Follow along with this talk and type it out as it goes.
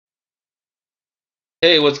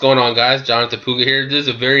Hey, what's going on, guys? Jonathan Puga here. This is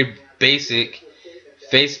a very basic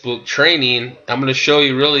Facebook training. I'm going to show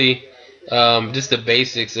you really just the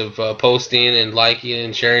basics of posting and liking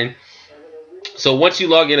and sharing. So once you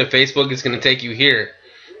log into Facebook, it's going to take you here.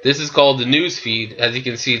 This is called the news feed. As you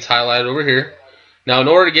can see, it's highlighted over here. Now, in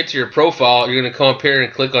order to get to your profile, you're going to come up here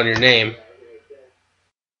and click on your name.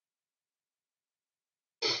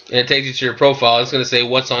 And it takes you to your profile. It's going to say,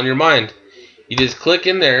 what's on your mind? You just click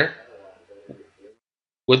in there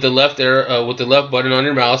with the left with the left button on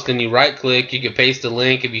your mouse. Then you right click. You can paste the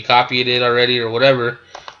link if you copied it already or whatever,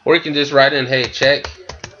 or you can just write in, hey, check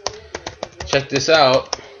this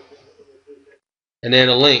out, and then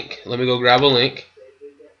a link. Let me go grab a link.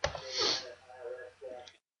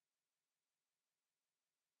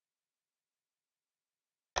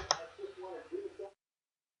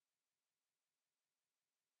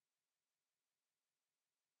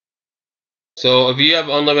 So if you have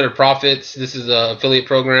unlimited profits, this is an affiliate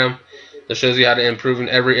program that shows you how to improve in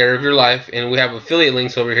every area of your life, and we have affiliate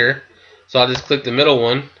links over here. So I'll just click the middle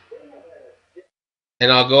one,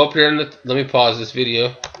 and I'll go up here in the, let me pause this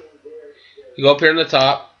video. You go up here in the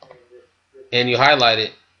top, and you highlight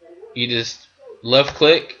it. You just left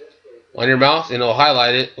click on your mouse, and it'll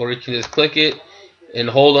highlight it, or you can just click it and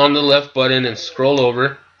hold on the left button and scroll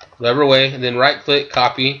over, whatever way, and then right click,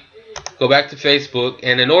 copy, go back to Facebook,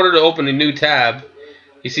 and in order to open a new tab,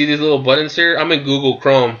 you see these little buttons here? I'm in Google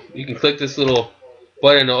Chrome. You can click this little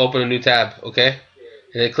button to open a new tab, okay?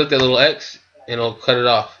 And then click that little X, and it'll cut it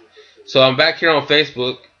off. So I'm back here on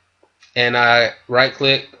Facebook, and I right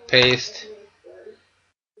click, paste,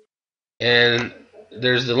 and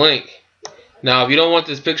there's the link. Now, if you don't want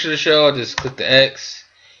this picture to show, just click the X,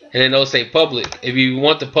 and then it'll say public. If you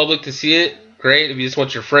want the public to see it, great. If you just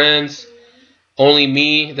want your friends, only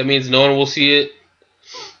me, that means no one will see it.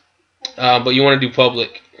 But you want to do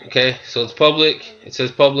public, okay? So it's public. It says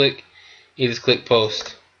public. You just click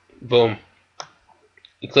post. Boom.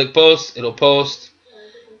 You click post, it'll post,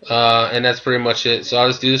 and that's pretty much it. So I'll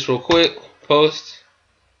just do this real quick. Post.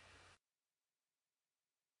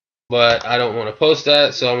 But I don't want to post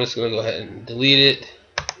that, so I'm just going to go ahead and delete it.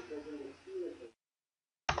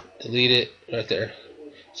 Delete it right there.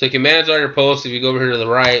 So you can manage all your posts. If you go over here to the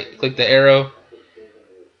right, click the arrow.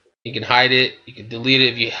 You can hide it. You can delete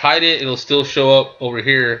it. If you hide it, it'll still show up over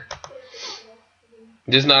here.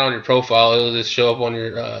 Just not on your profile. It'll just show up on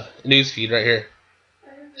your news feed right here.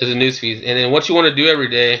 There's a news feed. And then what you want to do every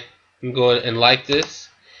day, you can go and like this.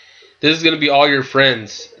 This is going to be all your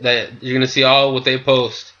friends that you're going to see all what they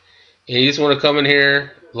post. And you just want to come in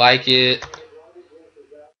here, like it,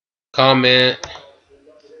 comment,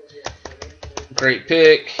 great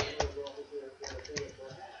pick.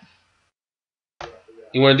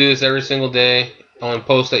 You want to do this every single day on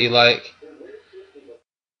posts that you like.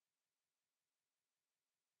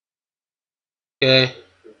 Okay.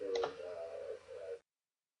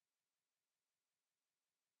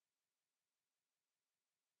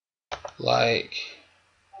 Like.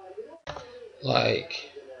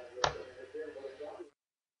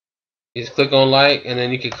 You just click on like, and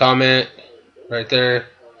then you can comment right there,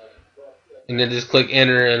 and then just click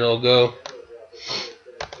enter, and it'll go.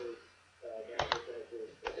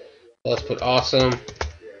 Let's put awesome,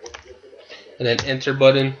 and then enter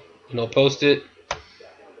button, and it'll post it.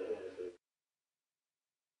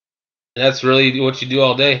 And that's really what you do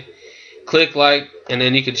all day. Click like, and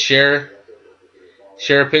then you could share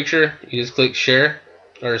a picture. You just click share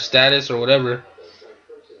or status or whatever,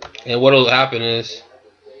 and what will happen is,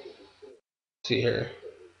 see here,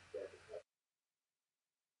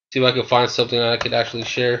 see if I can find something that I could actually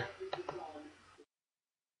share.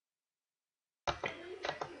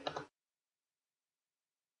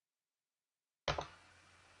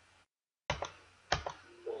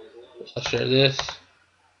 I'll share this.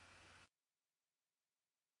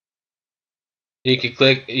 You can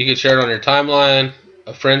click, you can share it on your timeline,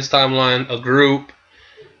 a friend's timeline, a group,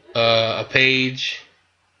 a page,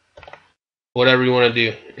 whatever you want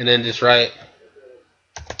to do, and then just write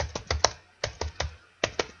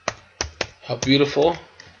how beautiful,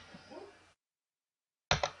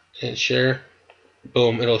 and share.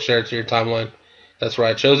 Boom, it'll share it to your timeline. That's where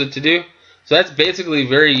I chose it to do. So that's basically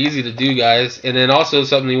very easy to do, guys. And then also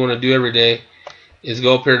something you want to do every day is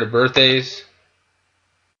go up here to birthdays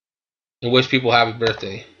and wish people happy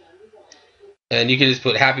birthday. And you can just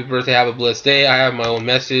put happy birthday, have a blessed day. I have my own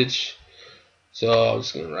message, so I'm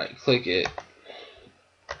just gonna right click it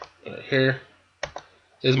right here.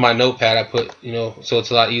 This is my notepad I put, so it's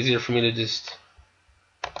a lot easier for me to just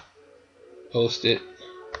post it.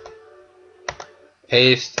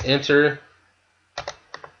 Paste, enter,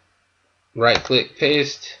 right click,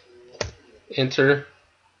 paste, enter.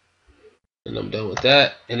 And I'm done with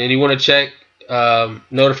that. And then you want to check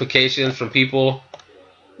notifications from people.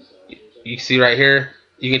 You can see right here.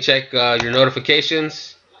 You can check your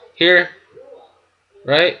notifications here,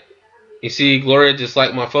 right? You see Gloria just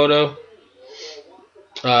liked my photo.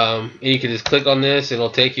 And you can just click on this and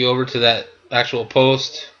it'll take you over to that actual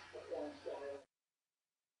post.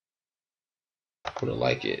 I'm gonna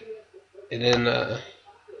like it. And then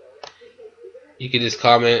you can just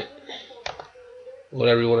comment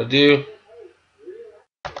whatever you want to do.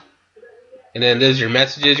 And then there's your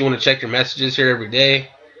messages. You want to check your messages here every day.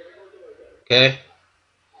 Okay.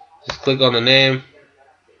 Just click on the name.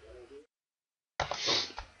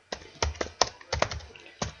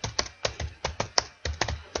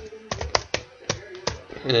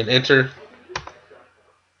 And then enter.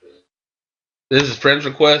 This is friends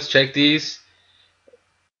request. Check these.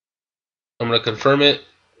 I'm going to confirm it.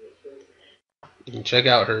 You can check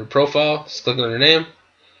out her profile. Just click on her name.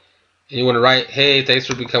 And you want to write, hey, thanks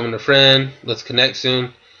for becoming a friend. Let's connect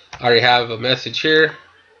soon. I already have a message here.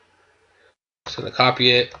 Just going to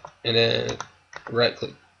copy it. And then right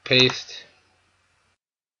click, paste.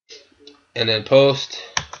 And then post.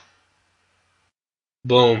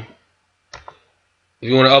 Boom. If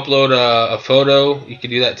you want to upload a photo, you can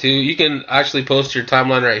do that too. You can actually post your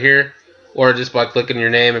timeline right here, or just by clicking your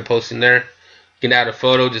name and posting there. You can add a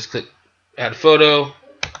photo, just click add photo,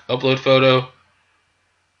 upload photo,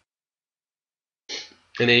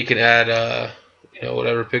 and then you can add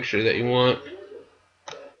whatever picture that you want.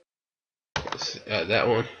 Let's add that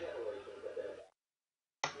one.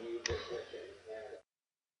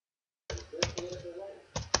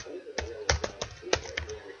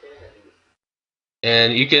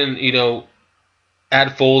 And you can,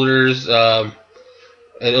 add folders.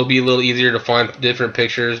 It'll be a little easier to find different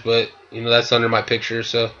pictures, but that's under my picture,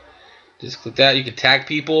 so just click that. You can tag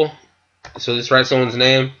people, so just write someone's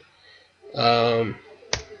name. Bill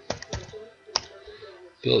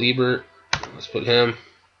Ebert. Let's put him.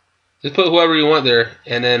 Just put whoever you want there,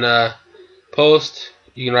 and then post.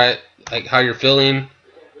 You can write like how you're feeling.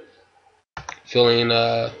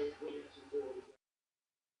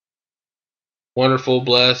 Wonderful,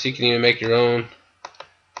 blessed. You can even make your own.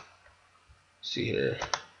 Let's see here.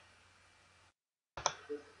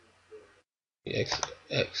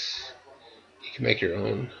 X. You can make your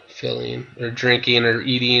own feeling, or drinking, or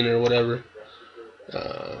eating, or whatever.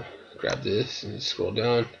 Grab this and scroll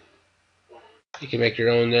down. You can make your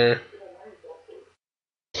own there.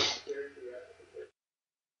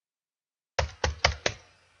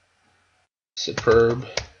 Superb.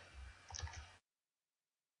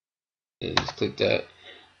 And just click that.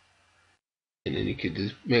 And then you could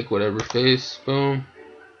just make whatever face. Boom.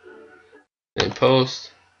 And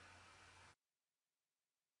post.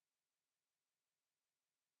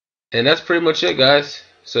 And that's pretty much it, guys.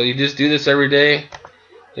 So you just do this every day.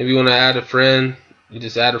 If you want to add a friend, you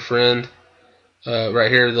just add a friend.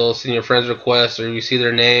 Right here, they'll send you a friend's request, or you see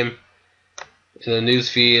their name in the news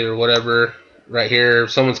feed or whatever. Right here,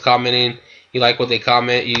 if someone's commenting, you like what they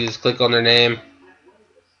comment, you just click on their name.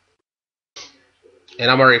 And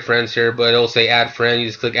I'm already friends here, but it'll say add friend. You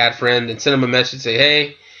just click add friend and send them a message. Say,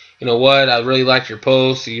 hey, you know what? I really liked your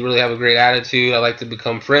post. You really have a great attitude. I'd like to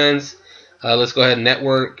become friends. Let's go ahead and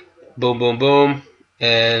network. Boom, boom, boom.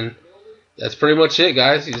 And that's pretty much it,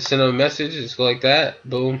 guys. You just send them a message. Just go like that.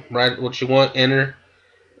 Boom. Write what you want. Enter.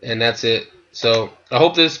 And that's it. So I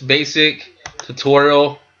hope this basic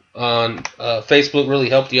tutorial on Facebook really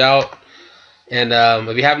helped you out. And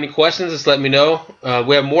if you have any questions, just let me know.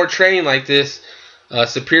 We have more training like this.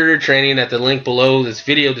 Superior training at the link below this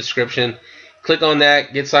video description. Click on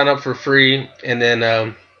that, get signed up for free, and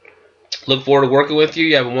then look forward to working with you.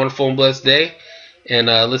 You have a wonderful and blessed day, and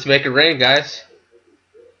let's make it rain, guys.